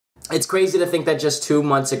It's crazy to think that just 2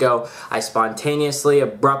 months ago, I spontaneously,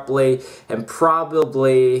 abruptly, and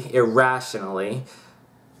probably irrationally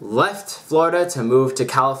left Florida to move to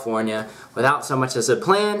California without so much as a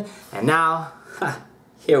plan, and now,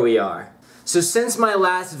 here we are. So since my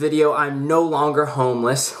last video, I'm no longer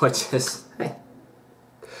homeless, which is...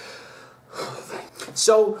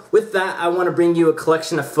 So with that, I want to bring you a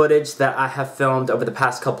collection of footage that I have filmed over the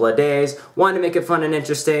past couple of days. Wanted to make it fun and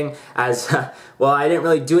interesting as, well, I didn't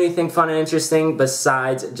really do anything fun and interesting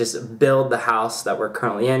besides just build the house that we're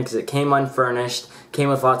currently in because it came unfurnished, came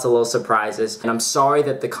with lots of little surprises. And I'm sorry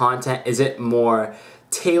that the content isn't more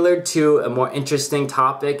tailored to a more interesting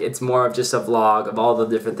topic. It's more of just a vlog of all the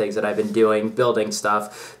different things that I've been doing, building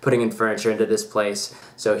stuff, putting in furniture into this place.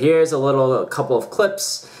 So here's a couple of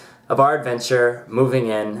clips of our adventure moving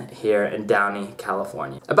in here in Downey,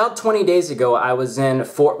 California. About 20 days ago, I was in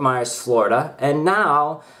Fort Myers, Florida, and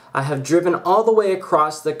now I have driven all the way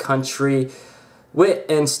across the country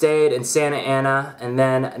and stayed in Santa Ana, and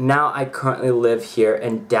then now I currently live here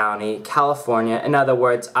in Downey, California. In other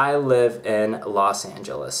words, I live in Los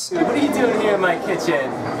Angeles. What are you doing here in my kitchen?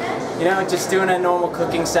 You know, just doing a normal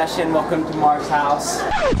cooking session. Welcome to Mark's house.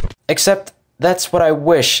 Except that's what I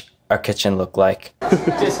wish our kitchen looked like.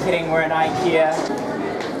 Just kidding, we're in IKEA.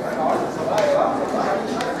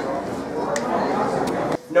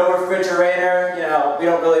 No refrigerator, you know, we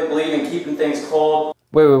don't really believe in keeping things cold.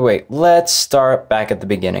 Wait, let's start back at the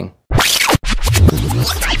beginning.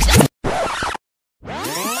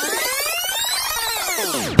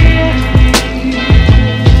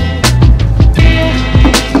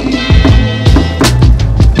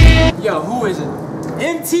 Yo, who is it?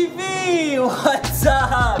 MTV! What's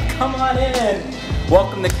up? Come on in.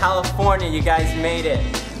 Welcome to California, you guys made it.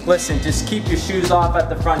 Listen, just keep your shoes off at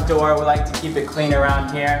the front door. We like to keep it clean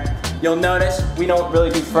around here. You'll notice we don't really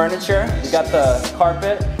do furniture. We got the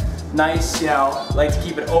carpet, nice, you know, like to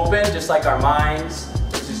keep it open, just like our minds,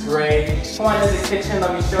 which is great. Come on into the kitchen,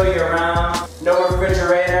 let me show you around. No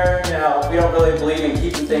refrigerator, you know, we don't really believe in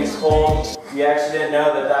keeping things cold. We actually didn't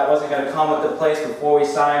know that that wasn't going to come with the place before we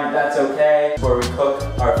signed, but that's okay. Where we cook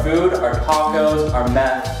our food, our tacos, our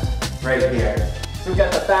meth, right here. So we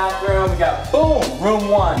got the bathroom, we got, boom, room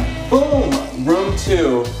 1, boom, room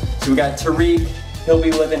 2. So we got Tariq, he'll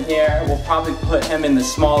be living here. We'll probably put him in the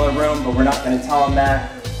smaller room, but we're not going to tell him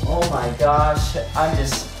that. Oh my gosh,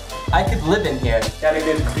 I could live in here. Got a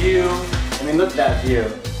good view. I mean, look at that view.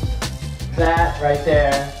 That right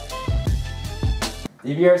there.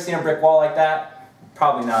 Have you ever seen a brick wall like that?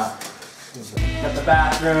 Probably not. Got the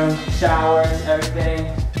bathroom, showers, everything.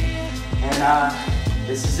 And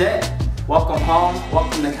this is it. Welcome home,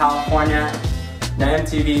 welcome to California. Now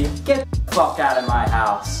MTV, get the fuck out of my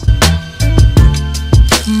house.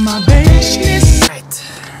 My business.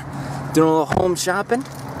 Right, doing a little home shopping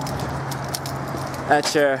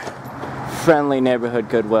at your friendly neighborhood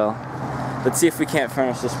Goodwill. Let's see if we can't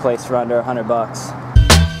furnish this place for under $100.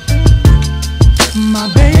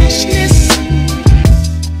 My business.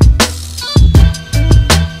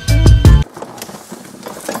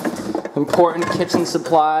 Important kitchen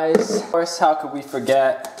supplies. Of course, how could we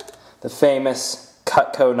forget the famous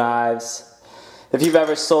Cutco knives? If you've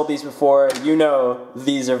ever sold these before, you know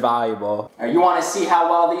these are valuable. You want to see how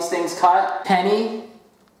well these things cut? Penny,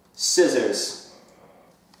 scissors.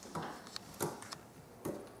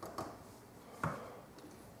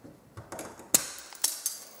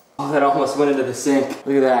 Oh, that almost went into the sink.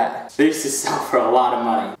 Look at that. They used to sell for a lot of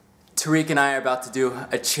money. Tariq and I are about to do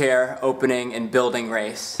a chair opening and building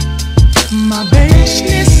race. My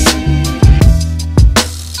business.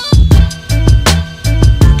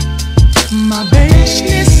 My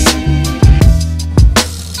business.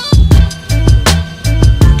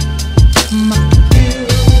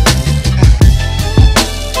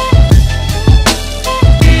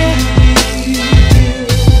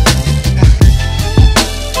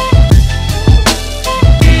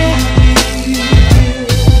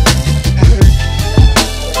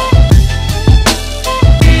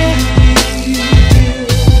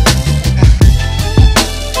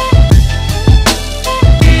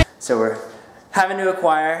 So we're having to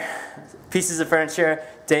acquire pieces of furniture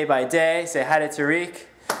day by day. Say hi to Tariq.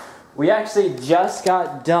 We actually just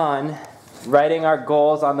got done writing our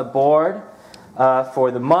goals on the board for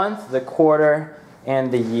the month, the quarter,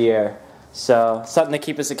 and the year. So something to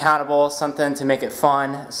keep us accountable, something to make it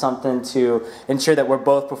fun, something to ensure that we're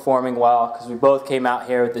both performing well, because we both came out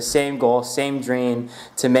here with the same goal, same dream,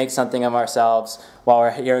 to make something of ourselves while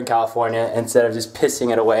we're here in California instead of just pissing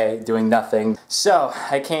it away, doing nothing. So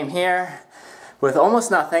I came here with almost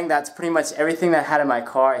nothing. That's pretty much everything that I had in my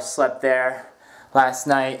car. I slept there last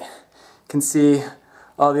night. You can see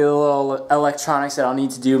all the little electronics that I'll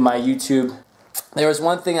need to do my YouTube. There was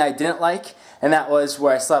one thing I didn't like, and that was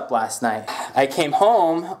where I slept last night. I came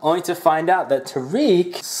home only to find out that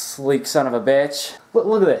Tariq, sleek son of a bitch,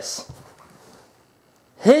 look at this.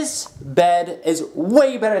 His bed is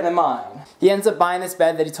way better than mine. He ends up buying this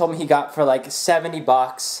bed that he told me he got for like 70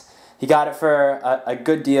 bucks. He got it for a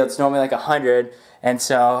good deal. It's normally like 100. And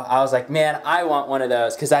so I was like, man, I want one of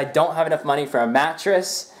those because I don't have enough money for a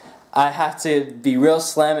mattress. I have to be real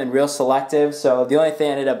slim and real selective. So the only thing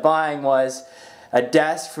I ended up buying was a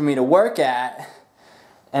desk for me to work at.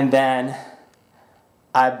 And then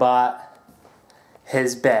I bought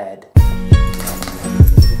his bed.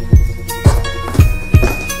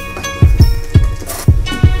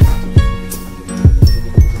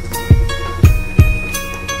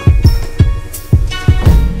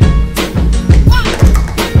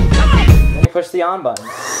 Push the on button.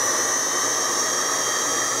 Look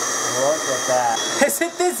at that.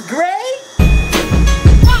 Isn't this great?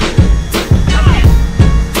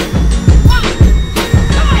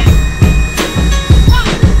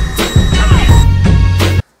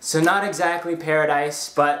 So not exactly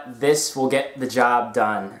paradise, but this will get the job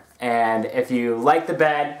done. And if you like the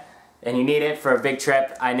bed and you need it for a big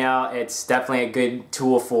trip, I know it's definitely a good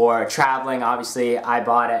tool for traveling. Obviously, I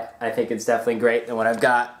bought it. I think it's definitely great than what I've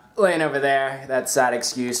got laying over there. That's that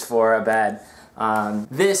excuse for a bed.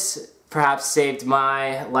 This perhaps saved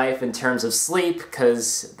my life in terms of sleep,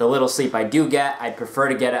 because the little sleep I do get, I'd prefer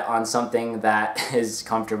to get it on something that is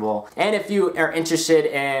comfortable. And if you are interested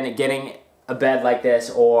in getting a bed like this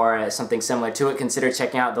or something similar to it, consider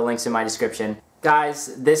checking out the links in my description.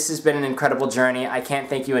 Guys, this has been an incredible journey. I can't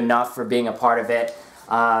thank you enough for being a part of it.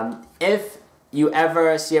 If you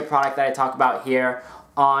ever see a product that I talk about here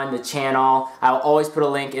on the channel, I'll always put a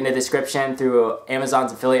link in the description through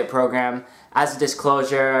Amazon's affiliate program. As a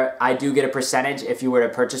disclosure, I do get a percentage if you were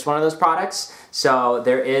to purchase one of those products, so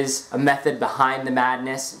there is a method behind the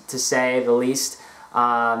madness, to say the least.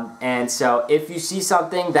 And so if you see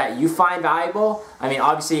something that you find valuable, I mean,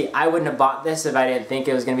 obviously I wouldn't have bought this if I didn't think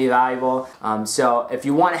it was going to be valuable. So if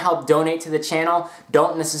you want to help donate to the channel,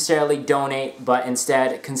 don't necessarily donate, but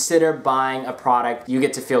instead consider buying a product. You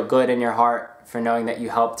get to feel good in your heart for knowing that you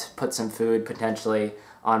helped put some food potentially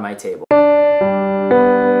on my table.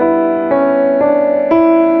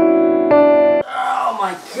 Oh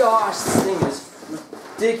my gosh, this thing is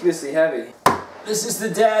ridiculously heavy. This is the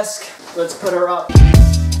desk. Let's put her up.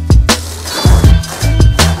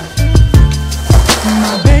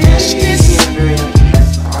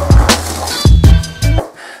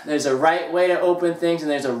 There's a right way to open things and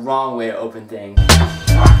there's a wrong way to open things.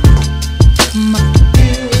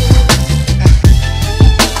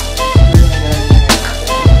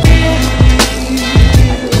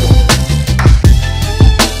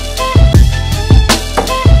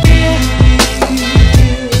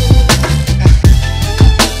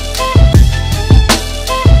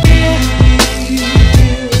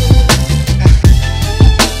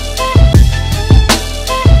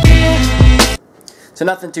 So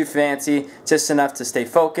nothing too fancy, just enough to stay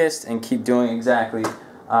focused and keep doing exactly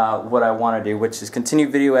what I want to do, which is continue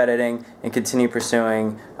video editing and continue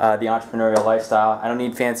pursuing the entrepreneurial lifestyle. I don't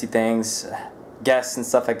need fancy things, guests and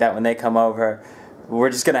stuff like that when they come over. We're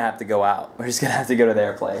just going to have to go out. We're just going to have to go to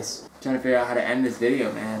their place. I'm trying to figure out how to end this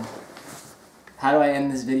video, man. How do I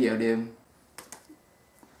end this video, dude?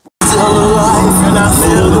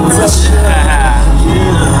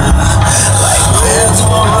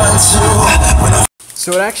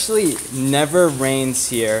 So it actually never rains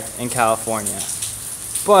here in California,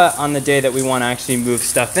 but on the day that we want to actually move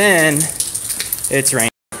stuff in, it's raining.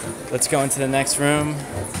 Let's go into the next room.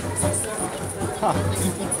 Huh.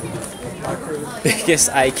 Biggest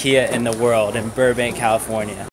IKEA in the world in Burbank, California.